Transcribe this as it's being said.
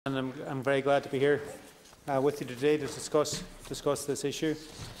And I'm very glad to be here with you today to discuss this issue.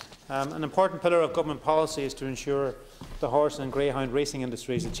 An important pillar of government policy is to ensure the horse and greyhound racing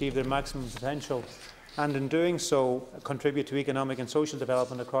industries achieve their maximum potential and, in doing so, contribute to economic and social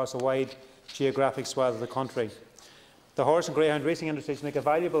development across a wide geographic swathe of the country. The horse and greyhound racing industries make a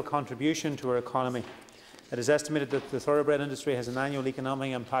valuable contribution to our economy. It is estimated that the thoroughbred industry has an annual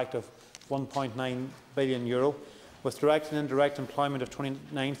economic impact of €1.9 billion, with direct and indirect employment of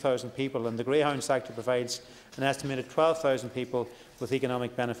 29,000 people, and the greyhound sector provides an estimated 12,000 people with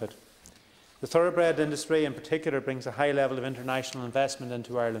economic benefit. The thoroughbred industry in particular brings a high level of international investment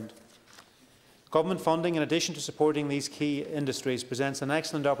into Ireland. Government funding, in addition to supporting these key industries, presents an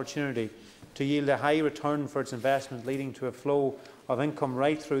excellent opportunity to yield a high return for its investment, leading to a flow of income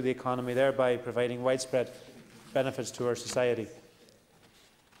right through the economy, thereby providing widespread benefits to our society.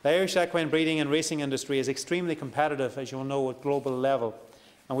 The Irish equine breeding and racing industry is extremely competitive, as you will know, at global level,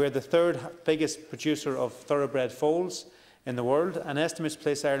 and we are the third biggest producer of thoroughbred foals in the world, and estimates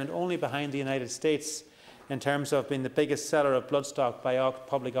place Ireland only behind the United States in terms of being the biggest seller of bloodstock by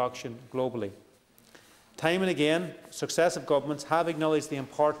public auction globally. Time and again, successive governments have acknowledged the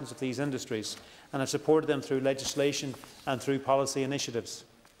importance of these industries and have supported them through legislation and through policy initiatives.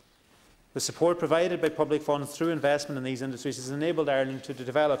 The support provided by public funds through investment in these industries has enabled Ireland to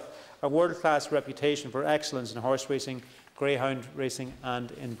develop a world-class reputation for excellence in horse racing, greyhound racing and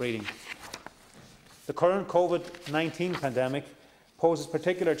in breeding. The current COVID-19 pandemic poses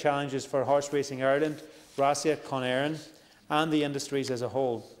particular challenges for Horse Racing Ireland, Rasia, Con Éireann and the industries as a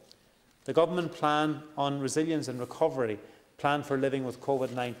whole. The Government Plan on Resilience and Recovery, Plan for Living with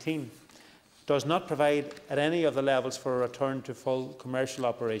COVID-19, does not provide at any of the levels for a return to full commercial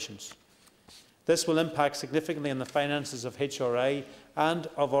operations. This will impact significantly on the finances of HRI and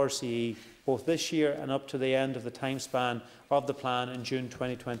of RCE, both this year and up to the end of the time span of the plan in June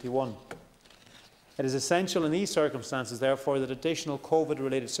 2021. It is essential in these circumstances, therefore, that additional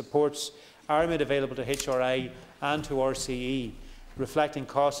COVID-related supports are made available to HRI and to RCE, reflecting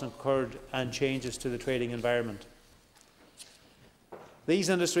costs incurred and changes to the trading environment. These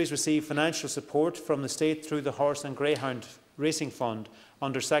industries receive financial support from the state through the Horse and Greyhound Racing Fund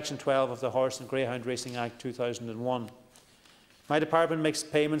under Section 12 of the Horse and Greyhound Racing Act 2001. My department makes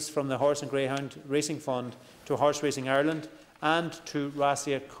payments from the Horse and Greyhound Racing Fund to Horse Racing Ireland and to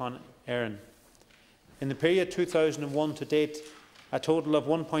Rasia Con Éireann. In the period 2001 to date, a total of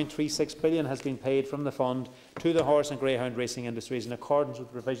 €1.36 billion has been paid from the fund to the horse and greyhound racing industries in accordance with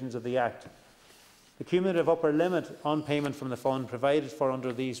the provisions of the Act. The cumulative upper limit on payment from the fund provided for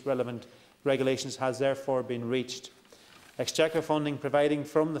under these relevant regulations has therefore been reached. Exchequer funding providing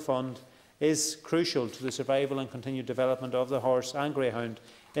from the fund is crucial to the survival and continued development of the horse and greyhound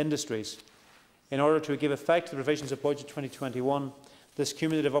industries. In order to give effect to the provisions of Budget 2021, this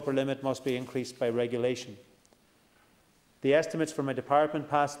cumulative upper limit must be increased by regulation. The estimates for my department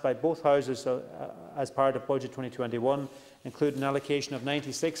passed by both Houses as part of Budget 2021 include an allocation of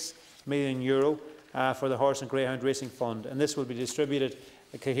 €96 million for the Horse and Greyhound Racing Fund, and this will be distributed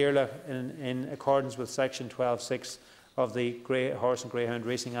in accordance with Section 12(6) of the Horse and Greyhound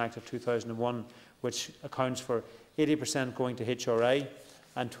Racing Act of 2001, which accounts for 80% going to HRI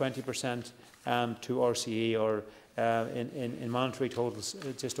and 20% to RCE, or in monetary totals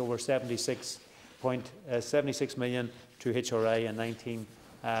just over 76 million to HRI and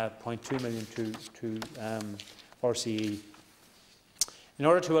 19.2 million to RCE. In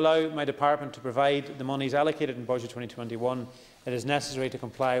order to allow my department to provide the monies allocated in Budget 2021, it is necessary to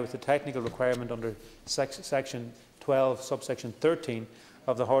comply with the technical requirement under Section 12, subsection 13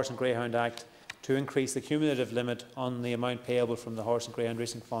 of the Horse and Greyhound Act to increase the cumulative limit on the amount payable from the Horse and Greyhound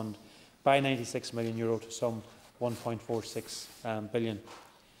Racing Fund by €96 million to some €1.46 billion.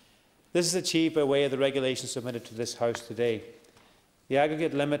 This is achieved by way of the regulations submitted to this House today. The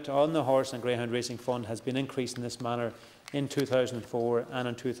aggregate limit on the Horse and Greyhound Racing Fund has been increased in this manner in 2004 and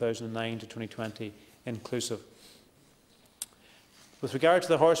in 2009 to 2020 inclusive. With regard to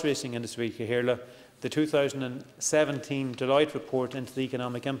the horse racing industry, the 2017 Deloitte report into the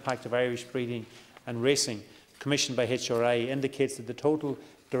economic impact of Irish breeding and racing, commissioned by HRI, indicates that the total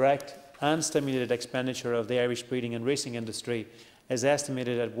direct and stimulated expenditure of the Irish breeding and racing industry is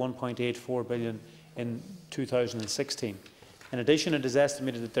estimated at €1.84 billion in 2016. In addition, it is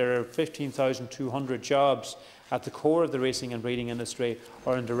estimated that there are 15,200 jobs at the core of the racing and breeding industry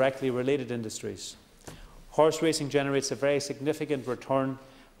or in directly related industries. Horse racing generates a very significant return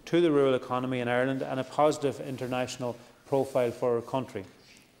to the rural economy in Ireland and a positive international profile for our country.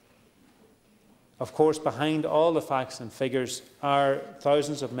 Of course, behind all the facts and figures are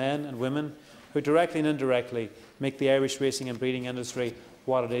thousands of men and women who directly and indirectly make the Irish racing and breeding industry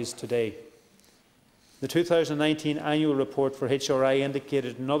what it is today. The 2019 annual report for HRI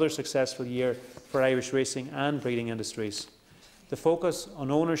indicated another successful year for Irish racing and breeding industries. The focus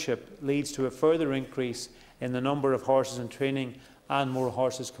on ownership leads to a further increase in the number of horses in training and more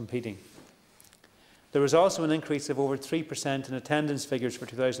horses competing. There was also an increase of over 3% in attendance figures for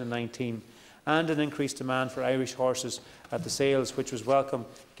 2019 and an increased demand for Irish horses at the sales, which was welcome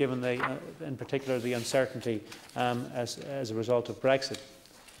given in particular the uncertainty as a result of Brexit.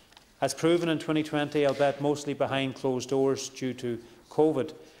 As proven in 2020, albeit mostly behind closed doors due to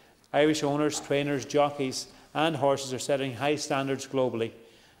COVID, Irish owners, trainers, jockeys and horses are setting high standards globally,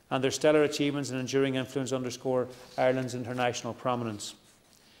 and their stellar achievements and enduring influence underscore Ireland's international prominence.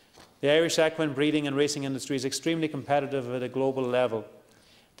 The Irish equine breeding and racing industry is extremely competitive at a global level,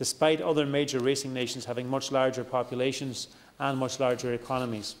 despite other major racing nations having much larger populations and much larger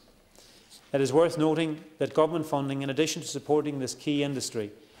economies. It is worth noting that government funding, in addition to supporting this key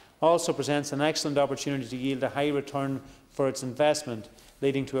industry, also presents an excellent opportunity to yield a high return for its investment,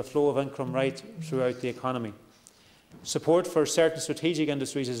 leading to a flow of income right throughout the economy. Support for certain strategic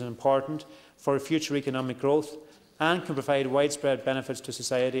industries is important for future economic growth and can provide widespread benefits to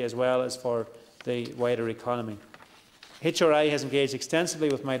society as well as for the wider economy. HRI has engaged extensively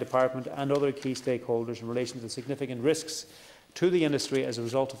with my department and other key stakeholders in relation to the significant risks to the industry as a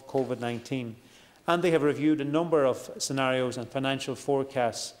result of COVID-19, and they have reviewed a number of scenarios and financial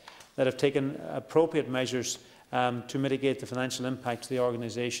forecasts that have taken appropriate measures to mitigate the financial impact to the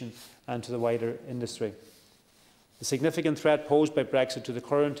organisation and to the wider industry. The significant threat posed by Brexit to the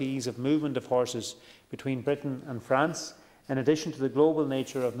current ease of movement of horses between Britain and France, in addition to the global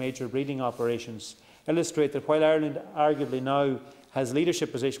nature of major breeding operations, illustrate that while Ireland arguably now has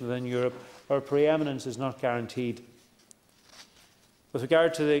leadership position within Europe, our preeminence is not guaranteed. With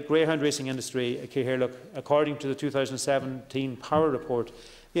regard to the greyhound racing industry, according to the 2017 Power Report,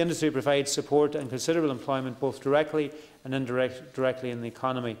 the industry provides support and considerable employment both directly and indirectly in the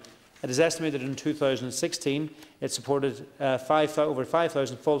economy. It is estimated in 2016 it supported over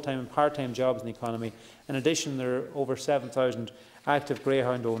 5,000 full-time and part-time jobs in the economy. In addition, there are over 7,000 active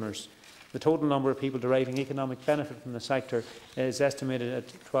greyhound owners. The total number of people deriving economic benefit from the sector is estimated at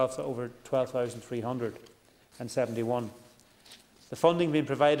over 12,371. The funding being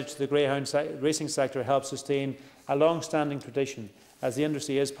provided to the greyhound racing sector helps sustain a long-standing tradition, as the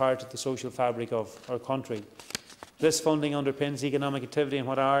industry is part of the social fabric of our country. This funding underpins economic activity in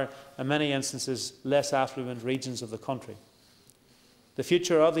what are, in many instances, less affluent regions of the country. The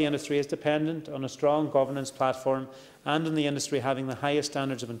future of the industry is dependent on a strong governance platform and on the industry having the highest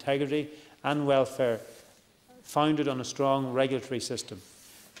standards of integrity and welfare, founded on a strong regulatory system.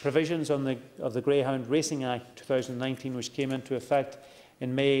 Provisions of the Greyhound Racing Act 2019, which came into effect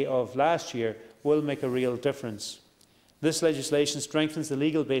in May of last year, will make a real difference. This legislation strengthens the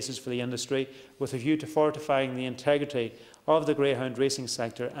legal basis for the industry with a view to fortifying the integrity of the greyhound racing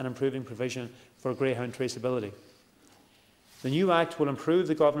sector and improving provision for greyhound traceability. The new Act will improve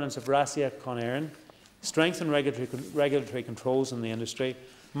the governance of Rasia Con Éireann, strengthen regulatory controls in the industry,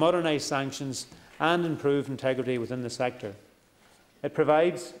 modernise sanctions and improve integrity within the sector. It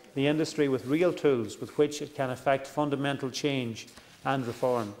provides the industry with real tools with which it can effect fundamental change and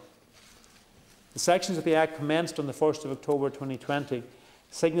reform. The sections of the Act commenced on the 1st of October 2020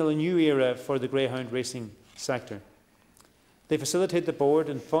 signal a new era for the greyhound racing sector. They facilitate the board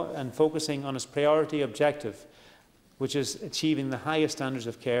in focusing on its priority objective, which is achieving the highest standards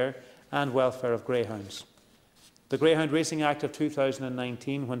of care and welfare of greyhounds. The Greyhound Racing Act of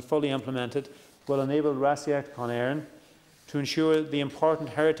 2019, when fully implemented, will enable Rasia Con Éireann to ensure the important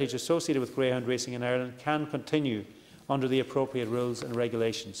heritage associated with greyhound racing in Ireland can continue under the appropriate rules and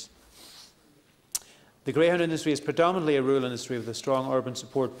regulations. The greyhound industry is predominantly a rural industry with a strong urban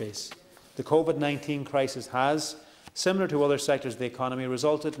support base. The COVID-19 crisis has, similar to other sectors of the economy,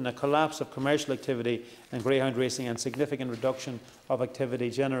 resulted in a collapse of commercial activity in greyhound racing and significant reduction of activity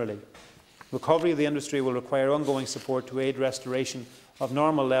generally. Recovery of the industry will require ongoing support to aid restoration of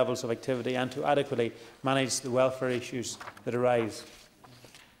normal levels of activity and to adequately manage the welfare issues that arise.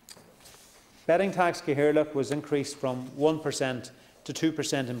 Betting tax Caherlock was increased from 1% to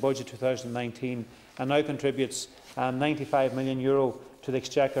 2% in budget 2019 and now contributes €95 million to the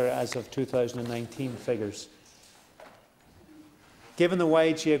Exchequer as of 2019 figures. Given the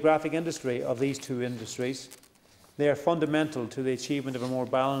wide geographic industry of these two industries, they are fundamental to the achievement of a more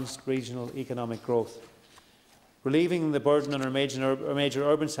balanced regional economic growth. Relieving the burden on our major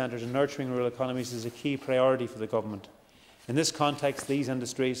urban centres and nurturing rural economies is a key priority for the Government. In this context, these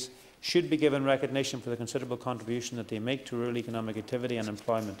industries should be given recognition for the considerable contribution that they make to rural economic activity and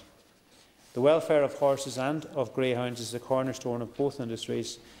employment. The welfare of horses and of greyhounds is the cornerstone of both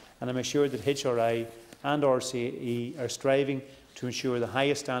industries, and I am assured that HRI and RCE are striving to ensure the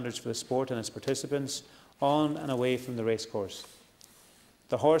highest standards for the sport and its participants on and away from the racecourse.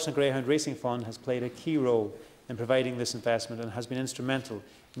 The Horse and Greyhound Racing Fund has played a key role in providing this investment and has been instrumental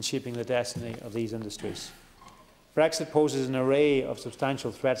in shaping the destiny of these industries. Brexit poses an array of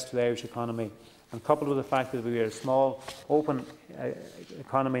substantial threats to the Irish economy, and coupled with the fact that we are a small, open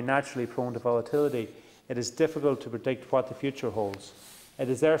economy naturally prone to volatility, it is difficult to predict what the future holds. It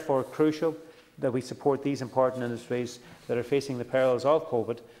is therefore crucial that we support these important industries that are facing the perils of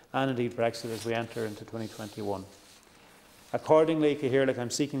COVID and indeed Brexit as we enter into 2021. Accordingly, Caherlick, I am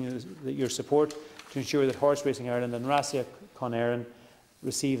seeking your support to ensure that Horse Racing Ireland and Rasia Con Éireann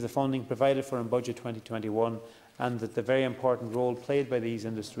receive the funding provided for in Budget 2021, and that the very important role played by these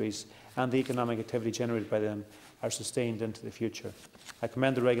industries and the economic activity generated by them are sustained into the future. I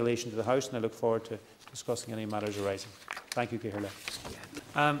commend the regulation to the House, and I look forward to discussing any matters arising. Thank you, Caherlick.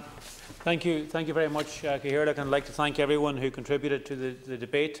 Thank you very much, Caherlick, and I'd like to thank everyone who contributed to the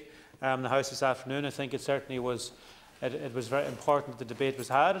debate in the House this afternoon. I think it certainly was. It was very important that the debate was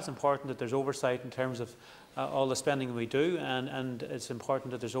had. It's important that there's oversight in terms of all the spending we do, and it's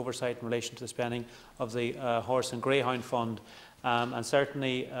important that there's oversight in relation to the spending of the Horse and Greyhound Fund. And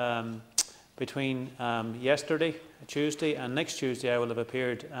certainly between yesterday, Tuesday, and next Tuesday, I will have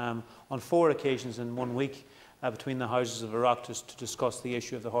appeared on 4 occasions in 1 week between the Houses of Oireachtas to discuss the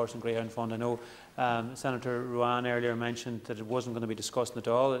issue of the Horse and Greyhound Fund. I know Senator Ruane earlier mentioned that it wasn't going to be discussed at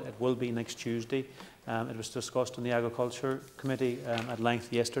all. It will be next Tuesday. It was discussed in the Agriculture Committee at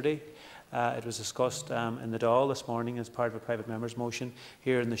length yesterday. It was discussed in the Dáil this morning as part of a private member's motion,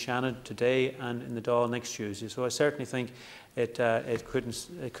 here in the Seanad today, and in the Dáil next Tuesday. So I certainly think it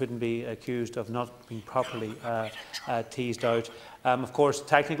couldn't be accused of not being properly teased out. Of course,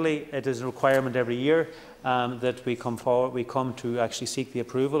 technically, it is a requirement every year that we come to actually seek the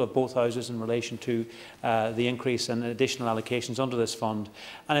approval of both houses in relation to the increase and additional allocations under this fund.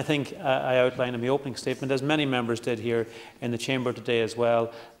 And I think I outlined in my opening statement, as many members did here in the chamber today as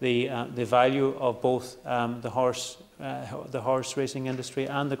well, the value of both the horse racing industry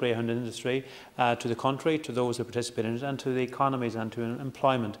and the greyhound industry to the country, to those who participate in it, and to the economies and to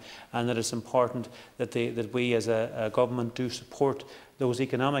employment, and that it's important that we as a government do support those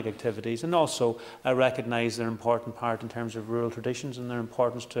economic activities, and also recognise their important part in terms of rural traditions and their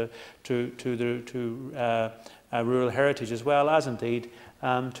importance to rural heritage, as well as indeed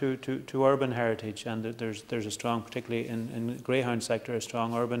to urban heritage. And there's a strong, particularly in the greyhound sector, a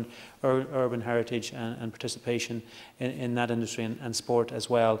strong urban heritage and participation in that industry and sport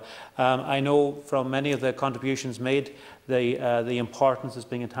as well. I know from many of the contributions made the importance that's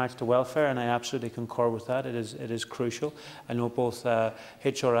being attached to welfare, and I absolutely concur with that. It is crucial. I know both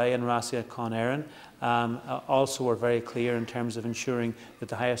HRI and Rasia Con Éireann also are very clear in terms of ensuring that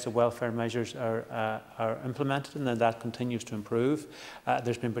the highest of welfare measures are implemented, and that continues to improve.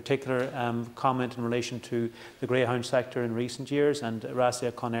 There's been particular comment in relation to the greyhound sector in recent years, and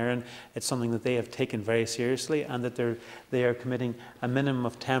Rasia Con Éireann, it's something that they have taken very seriously, and that they are committing a minimum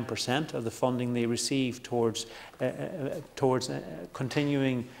of 10% of the funding they receive towards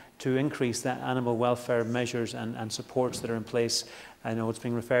continuing to increase the animal welfare measures and supports that are in place. I know it's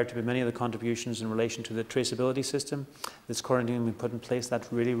being referred to by many of the contributions in relation to the traceability system that's currently being put in place.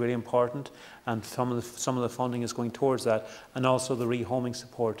 That's really, really important, and some of the funding is going towards that, and also the rehoming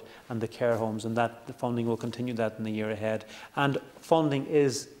support and the care homes, and that the funding will continue that in the year ahead. And funding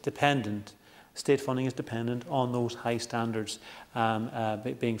is dependent. State funding is dependent on those high standards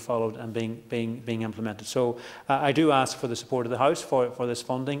being followed and being implemented. So I do ask for the support of the House for this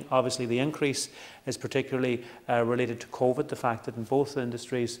funding. Obviously, the increase is particularly related to COVID, the fact that in both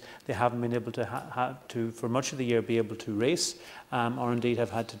industries they haven't been able to for much of the year, be able to race, or indeed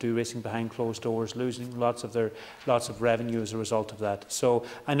have had to do racing behind closed doors, losing lots of revenue as a result of that. So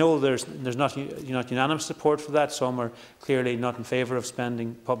I know there's not unanimous support for that. Some are clearly not in favour of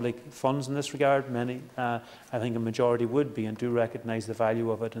spending public funds in this regard. Many, I think a majority would be, and do recognise the value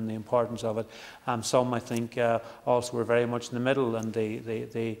of it and the importance of it. Some, I think, also are very much in the middle, and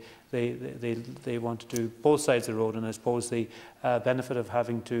they want to do both sides of the road. And I suppose the benefit of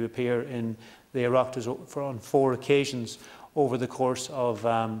having to appear in the Oireachtas on 4 occasions over the course of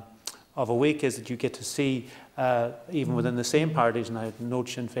a week is that you get to see, even within the same parties, and I note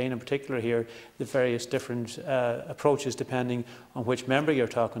Sinn Fein in particular here, the various different approaches depending on which member you're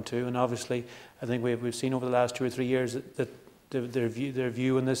talking to. And obviously, I think we've seen over the last 2 or 3 years that their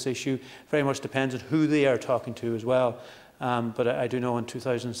view on this issue very much depends on who they are talking to as well. But I do know in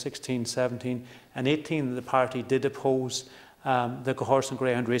 2016, 17 and 18 the party did oppose the Horse and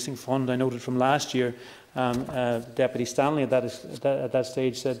Greyhound Racing Fund. I noted from last year, Deputy Stanley at that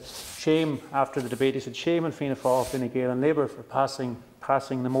stage said, shame, after the debate, he said, shame on Fianna Fail, Fine Gael and Labour for passing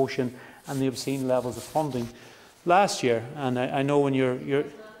the motion and the obscene levels of funding last year. And I know when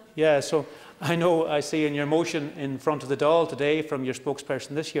I see in your motion in front of the Dáil today from your spokesperson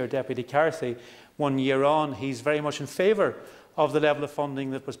this year, Deputy Carrigy, 1 year on, he's very much in favour of the level of funding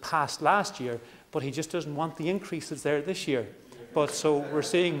that was passed last year, but he just doesn't want the increases there this year. But so we're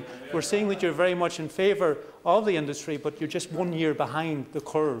seeing that you're very much in favour of the industry, but you're just 1 year behind the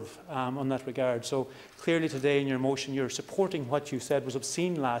curve on that regard. So clearly today in your motion you're supporting what you said was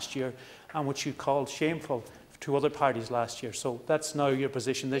obscene last year and what you called shameful to other parties last year. So that's now your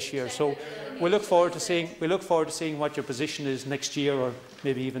position this year. So we look forward to seeing what your position is next year, or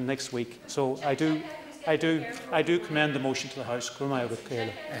maybe even next week. So I do commend the motion to the House.